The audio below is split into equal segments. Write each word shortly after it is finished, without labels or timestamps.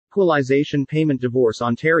Equalization Payment Divorce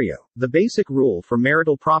Ontario, the basic rule for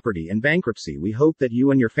marital property and bankruptcy. We hope that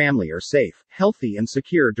you and your family are safe, healthy and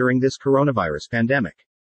secure during this coronavirus pandemic.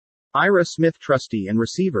 Ira Smith Trustee and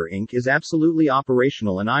Receiver Inc. is absolutely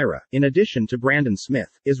operational, and Ira, in addition to Brandon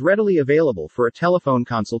Smith, is readily available for a telephone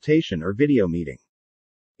consultation or video meeting.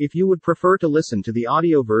 If you would prefer to listen to the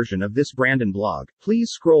audio version of this Brandon blog, please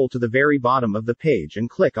scroll to the very bottom of the page and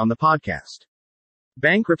click on the podcast.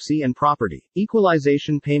 Bankruptcy and Property.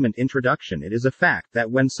 Equalization Payment Introduction. It is a fact that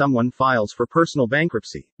when someone files for personal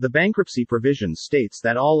bankruptcy, the bankruptcy provision states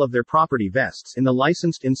that all of their property vests in the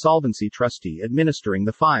licensed insolvency trustee administering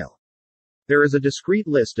the file. There is a discrete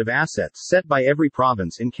list of assets set by every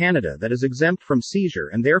province in Canada that is exempt from seizure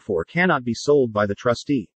and therefore cannot be sold by the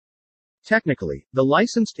trustee. Technically, the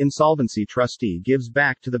licensed insolvency trustee gives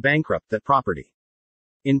back to the bankrupt that property.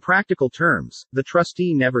 In practical terms, the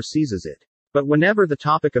trustee never seizes it. But whenever the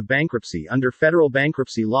topic of bankruptcy under federal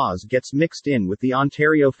bankruptcy laws gets mixed in with the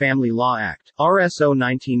Ontario Family Law Act, RSO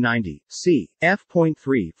 1990, c.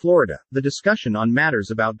 F.3, Florida, the discussion on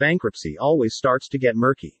matters about bankruptcy always starts to get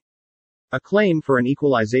murky. A claim for an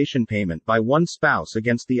equalization payment by one spouse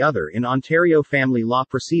against the other in Ontario family law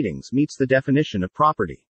proceedings meets the definition of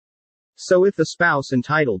property. So if the spouse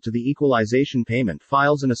entitled to the equalization payment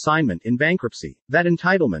files an assignment in bankruptcy, that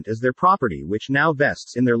entitlement is their property, which now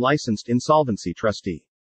vests in their licensed insolvency trustee.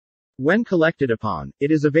 When collected upon,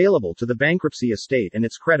 it is available to the bankruptcy estate and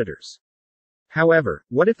its creditors. However,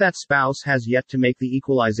 what if that spouse has yet to make the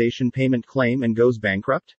equalization payment claim and goes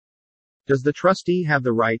bankrupt? Does the trustee have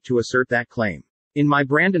the right to assert that claim? In my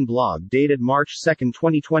Brandon blog dated March 2,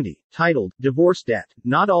 2020, titled, Divorce Debt,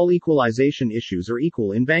 Not All Equalization Issues Are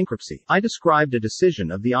Equal in Bankruptcy, I described a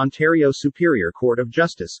decision of the Ontario Superior Court of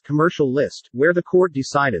Justice, Commercial List, where the court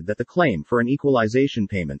decided that the claim for an equalization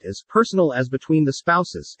payment is personal as between the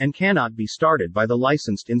spouses, and cannot be started by the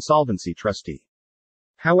licensed insolvency trustee.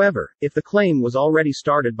 However, if the claim was already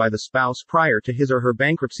started by the spouse prior to his or her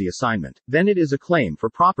bankruptcy assignment, then it is a claim for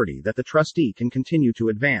property that the trustee can continue to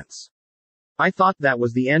advance. I thought that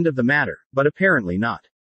was the end of the matter, but apparently not.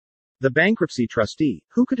 The bankruptcy trustee,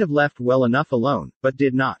 who could have left well enough alone, but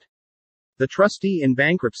did not. The trustee in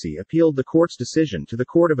bankruptcy appealed the court's decision to the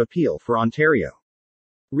Court of Appeal for Ontario.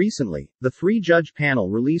 Recently, the three-judge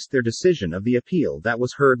panel released their decision of the appeal that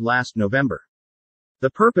was heard last November.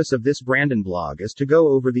 The purpose of this Brandon blog is to go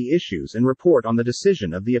over the issues and report on the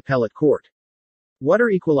decision of the appellate court. What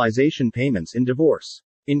are equalization payments in divorce?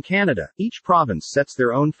 In Canada, each province sets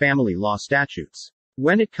their own family law statutes.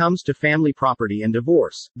 When it comes to family property and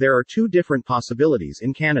divorce, there are two different possibilities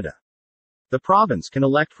in Canada. The province can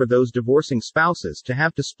elect for those divorcing spouses to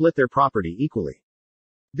have to split their property equally.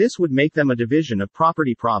 This would make them a division of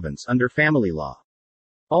property province under family law.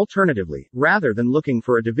 Alternatively, rather than looking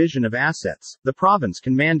for a division of assets, the province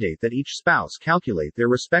can mandate that each spouse calculate their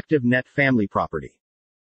respective net family property.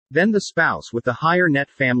 Then the spouse with the higher net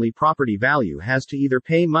family property value has to either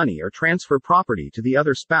pay money or transfer property to the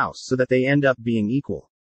other spouse so that they end up being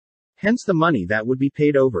equal. Hence the money that would be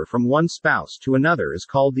paid over from one spouse to another is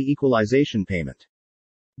called the equalization payment.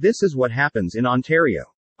 This is what happens in Ontario.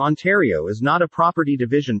 Ontario is not a property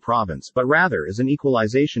division province but rather is an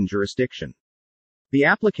equalization jurisdiction. The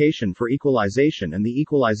application for equalization and the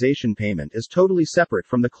equalization payment is totally separate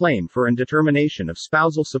from the claim for and determination of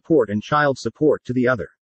spousal support and child support to the other.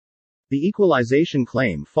 The equalization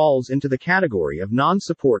claim falls into the category of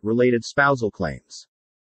non-support related spousal claims.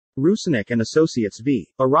 Rusinek and Associates v.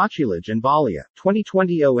 Arachilage and Balia,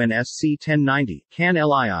 2020 ONSC 1090, Can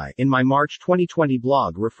Lii. In my March 2020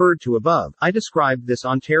 blog referred to above, I described this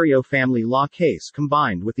Ontario family law case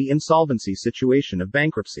combined with the insolvency situation of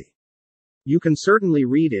bankruptcy. You can certainly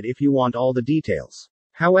read it if you want all the details.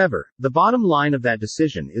 However, the bottom line of that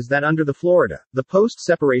decision is that under the Florida, the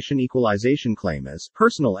post-separation equalization claim is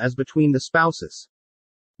personal as between the spouses.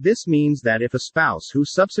 This means that if a spouse who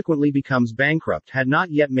subsequently becomes bankrupt had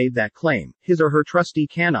not yet made that claim, his or her trustee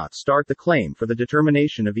cannot start the claim for the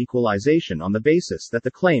determination of equalization on the basis that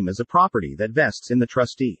the claim is a property that vests in the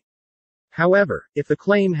trustee. However, if the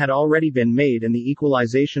claim had already been made and the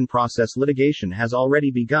equalization process litigation has already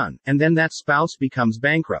begun, and then that spouse becomes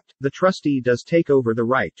bankrupt, the trustee does take over the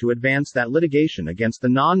right to advance that litigation against the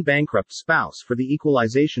non-bankrupt spouse for the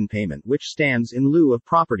equalization payment, which stands in lieu of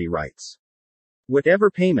property rights. Whatever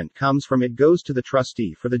payment comes from it goes to the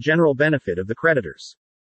trustee for the general benefit of the creditors.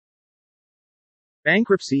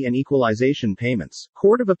 Bankruptcy and equalization payments.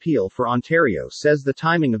 Court of Appeal for Ontario says the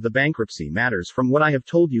timing of the bankruptcy matters. From what I have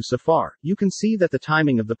told you so far, you can see that the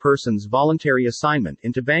timing of the person's voluntary assignment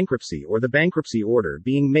into bankruptcy or the bankruptcy order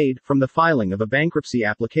being made from the filing of a bankruptcy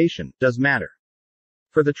application does matter.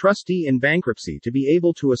 For the trustee in bankruptcy to be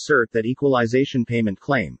able to assert that equalization payment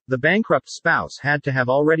claim, the bankrupt spouse had to have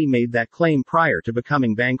already made that claim prior to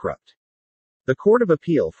becoming bankrupt. The Court of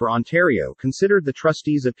Appeal for Ontario considered the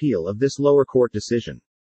trustee's appeal of this lower court decision.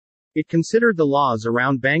 It considered the laws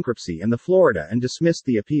around bankruptcy and the Florida and dismissed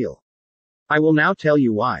the appeal. I will now tell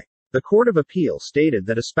you why. The Court of Appeal stated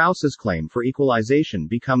that a spouse's claim for equalization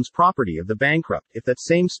becomes property of the bankrupt if that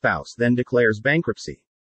same spouse then declares bankruptcy.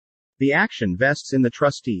 The action vests in the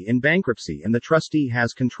trustee in bankruptcy and the trustee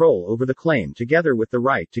has control over the claim together with the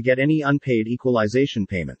right to get any unpaid equalization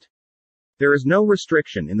payment. There is no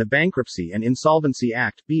restriction in the Bankruptcy and Insolvency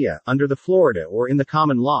Act (BIA) under the Florida or in the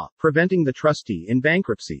common law, preventing the trustee in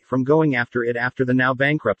bankruptcy from going after it after the now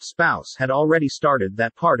bankrupt spouse had already started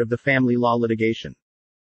that part of the family law litigation.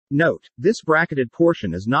 Note, this bracketed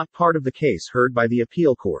portion is not part of the case heard by the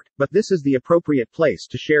appeal court, but this is the appropriate place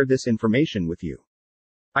to share this information with you.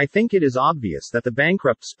 I think it is obvious that the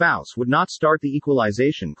bankrupt spouse would not start the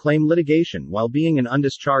equalization claim litigation while being an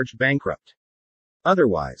undischarged bankrupt.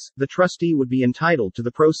 Otherwise, the trustee would be entitled to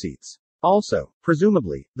the proceeds. Also,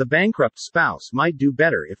 presumably, the bankrupt spouse might do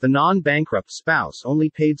better if the non-bankrupt spouse only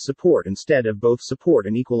paid support instead of both support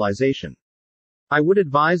and equalization. I would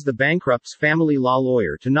advise the bankrupt's family law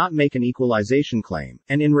lawyer to not make an equalization claim,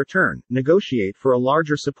 and in return, negotiate for a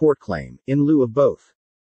larger support claim, in lieu of both.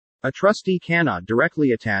 A trustee cannot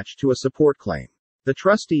directly attach to a support claim. The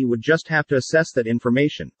trustee would just have to assess that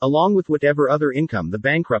information, along with whatever other income the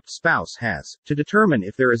bankrupt spouse has, to determine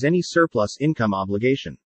if there is any surplus income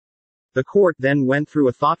obligation. The court then went through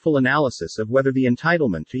a thoughtful analysis of whether the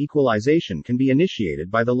entitlement to equalization can be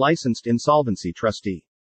initiated by the licensed insolvency trustee.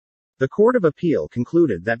 The Court of Appeal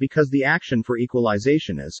concluded that because the action for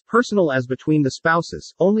equalization is personal as between the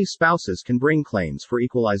spouses, only spouses can bring claims for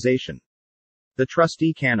equalization. The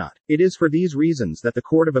trustee cannot. It is for these reasons that the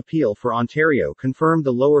Court of Appeal for Ontario confirmed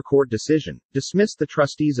the lower court decision, dismissed the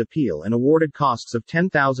trustee's appeal and awarded costs of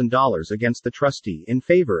 $10,000 against the trustee in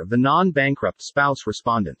favor of the non-bankrupt spouse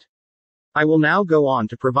respondent. I will now go on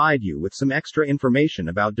to provide you with some extra information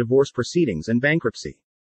about divorce proceedings and bankruptcy.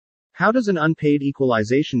 How does an unpaid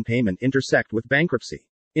equalization payment intersect with bankruptcy?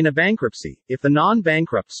 In a bankruptcy, if the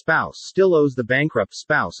non-bankrupt spouse still owes the bankrupt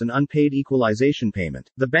spouse an unpaid equalization payment,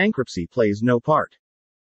 the bankruptcy plays no part.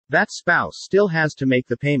 That spouse still has to make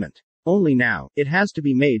the payment. Only now, it has to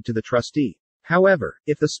be made to the trustee. However,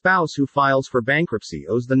 if the spouse who files for bankruptcy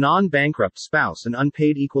owes the non-bankrupt spouse an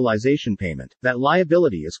unpaid equalization payment, that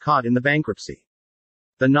liability is caught in the bankruptcy.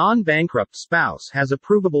 The non-bankrupt spouse has a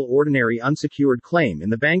provable ordinary unsecured claim in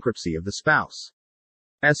the bankruptcy of the spouse.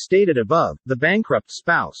 As stated above, the bankrupt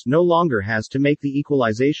spouse no longer has to make the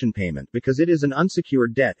equalization payment because it is an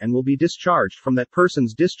unsecured debt and will be discharged from that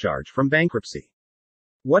person's discharge from bankruptcy.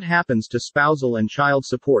 What happens to spousal and child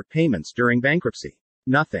support payments during bankruptcy?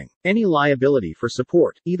 Nothing. Any liability for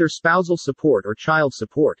support, either spousal support or child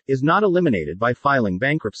support, is not eliminated by filing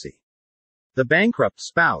bankruptcy. The bankrupt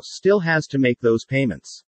spouse still has to make those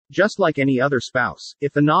payments. Just like any other spouse,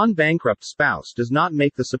 if the non-bankrupt spouse does not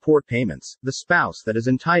make the support payments, the spouse that is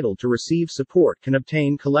entitled to receive support can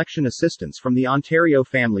obtain collection assistance from the Ontario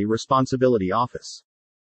Family Responsibility Office.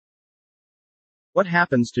 What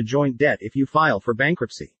happens to joint debt if you file for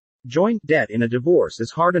bankruptcy? Joint debt in a divorce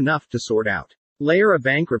is hard enough to sort out. Layer a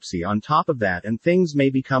bankruptcy on top of that and things may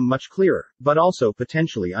become much clearer, but also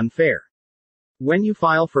potentially unfair. When you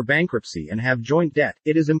file for bankruptcy and have joint debt,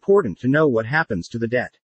 it is important to know what happens to the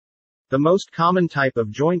debt. The most common type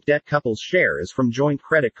of joint debt couples share is from joint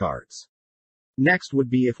credit cards. Next would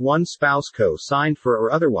be if one spouse co-signed for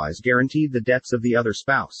or otherwise guaranteed the debts of the other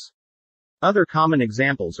spouse. Other common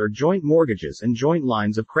examples are joint mortgages and joint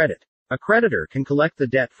lines of credit. A creditor can collect the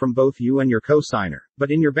debt from both you and your co-signer,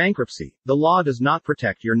 but in your bankruptcy, the law does not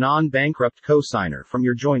protect your non-bankrupt co-signer from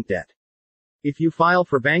your joint debt. If you file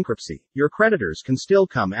for bankruptcy, your creditors can still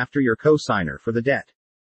come after your co-signer for the debt.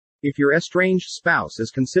 If your estranged spouse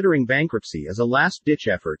is considering bankruptcy as a last-ditch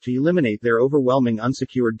effort to eliminate their overwhelming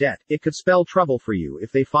unsecured debt, it could spell trouble for you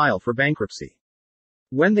if they file for bankruptcy.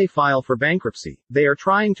 When they file for bankruptcy, they are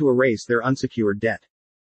trying to erase their unsecured debt.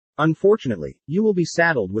 Unfortunately, you will be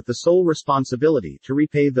saddled with the sole responsibility to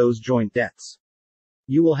repay those joint debts.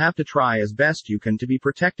 You will have to try as best you can to be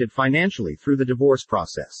protected financially through the divorce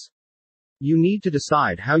process. You need to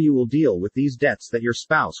decide how you will deal with these debts that your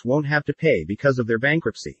spouse won't have to pay because of their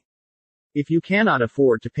bankruptcy. If you cannot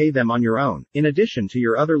afford to pay them on your own, in addition to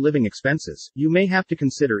your other living expenses, you may have to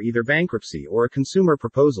consider either bankruptcy or a consumer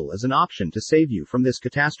proposal as an option to save you from this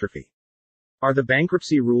catastrophe. Are the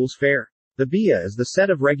bankruptcy rules fair? The BIA is the set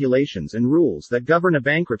of regulations and rules that govern a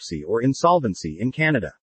bankruptcy or insolvency in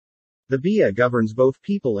Canada. The BIA governs both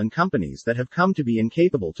people and companies that have come to be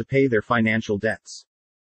incapable to pay their financial debts.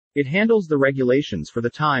 It handles the regulations for the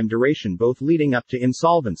time duration both leading up to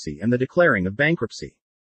insolvency and the declaring of bankruptcy.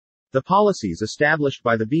 The policies established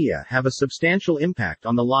by the BIA have a substantial impact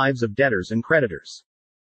on the lives of debtors and creditors.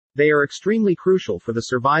 They are extremely crucial for the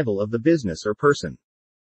survival of the business or person.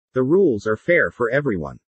 The rules are fair for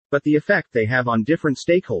everyone, but the effect they have on different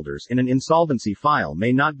stakeholders in an insolvency file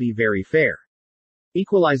may not be very fair.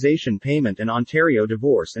 Equalization Payment and Ontario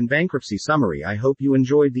Divorce and Bankruptcy Summary. I hope you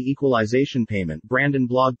enjoyed the Equalization Payment Brandon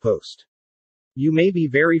blog post. You may be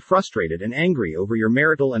very frustrated and angry over your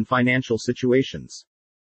marital and financial situations.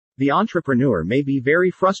 The entrepreneur may be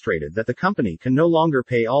very frustrated that the company can no longer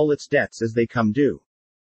pay all its debts as they come due.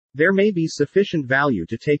 There may be sufficient value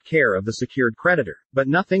to take care of the secured creditor, but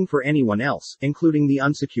nothing for anyone else, including the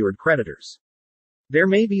unsecured creditors. There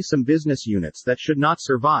may be some business units that should not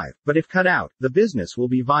survive, but if cut out, the business will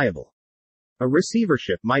be viable. A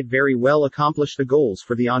receivership might very well accomplish the goals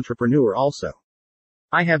for the entrepreneur also.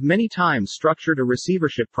 I have many times structured a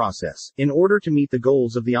receivership process in order to meet the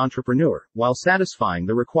goals of the entrepreneur, while satisfying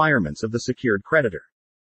the requirements of the secured creditor.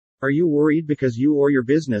 Are you worried because you or your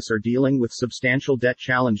business are dealing with substantial debt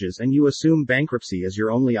challenges and you assume bankruptcy as your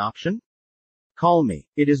only option? Call me.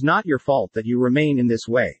 It is not your fault that you remain in this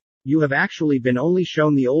way. You have actually been only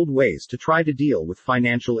shown the old ways to try to deal with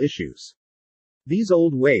financial issues. These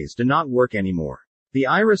old ways do not work anymore. The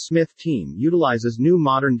Ira Smith team utilizes new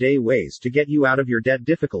modern-day ways to get you out of your debt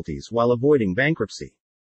difficulties while avoiding bankruptcy.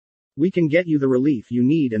 We can get you the relief you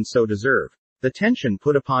need and so deserve. The tension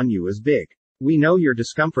put upon you is big. We know your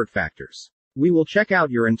discomfort factors. We will check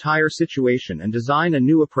out your entire situation and design a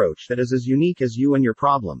new approach that is as unique as you and your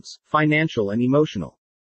problems, financial and emotional.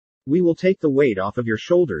 We will take the weight off of your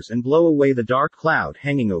shoulders and blow away the dark cloud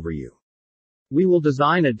hanging over you. We will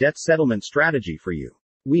design a debt settlement strategy for you.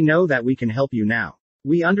 We know that we can help you now.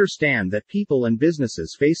 We understand that people and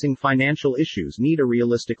businesses facing financial issues need a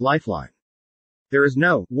realistic lifeline. There is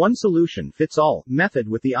no one-solution-fits-all method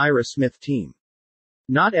with the Ira Smith team.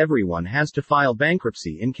 Not everyone has to file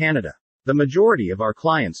bankruptcy in Canada. The majority of our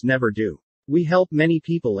clients never do. We help many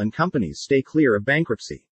people and companies stay clear of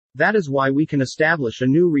bankruptcy. That is why we can establish a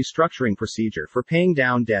new restructuring procedure for paying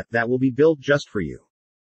down debt that will be built just for you.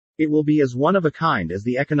 It will be as one of a kind as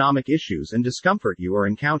the economic issues and discomfort you are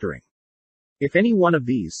encountering. If any one of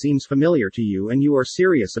these seems familiar to you and you are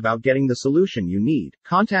serious about getting the solution you need,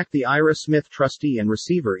 contact the Ira Smith Trustee and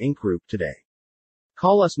Receiver Inc. Group today.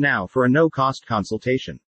 Call us now for a no-cost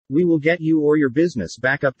consultation. We will get you or your business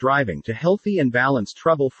back up driving to healthy and balanced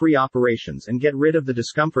trouble-free operations and get rid of the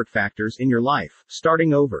discomfort factors in your life, starting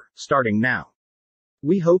now.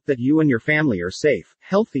 We hope that you and your family are safe,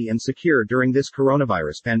 healthy and secure during this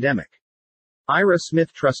coronavirus pandemic. Ira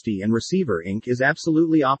Smith Trustee and Receiver Inc. is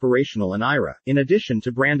absolutely operational and Ira, in addition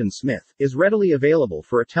to Brandon Smith, is readily available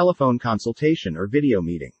for a telephone consultation or video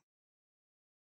meeting.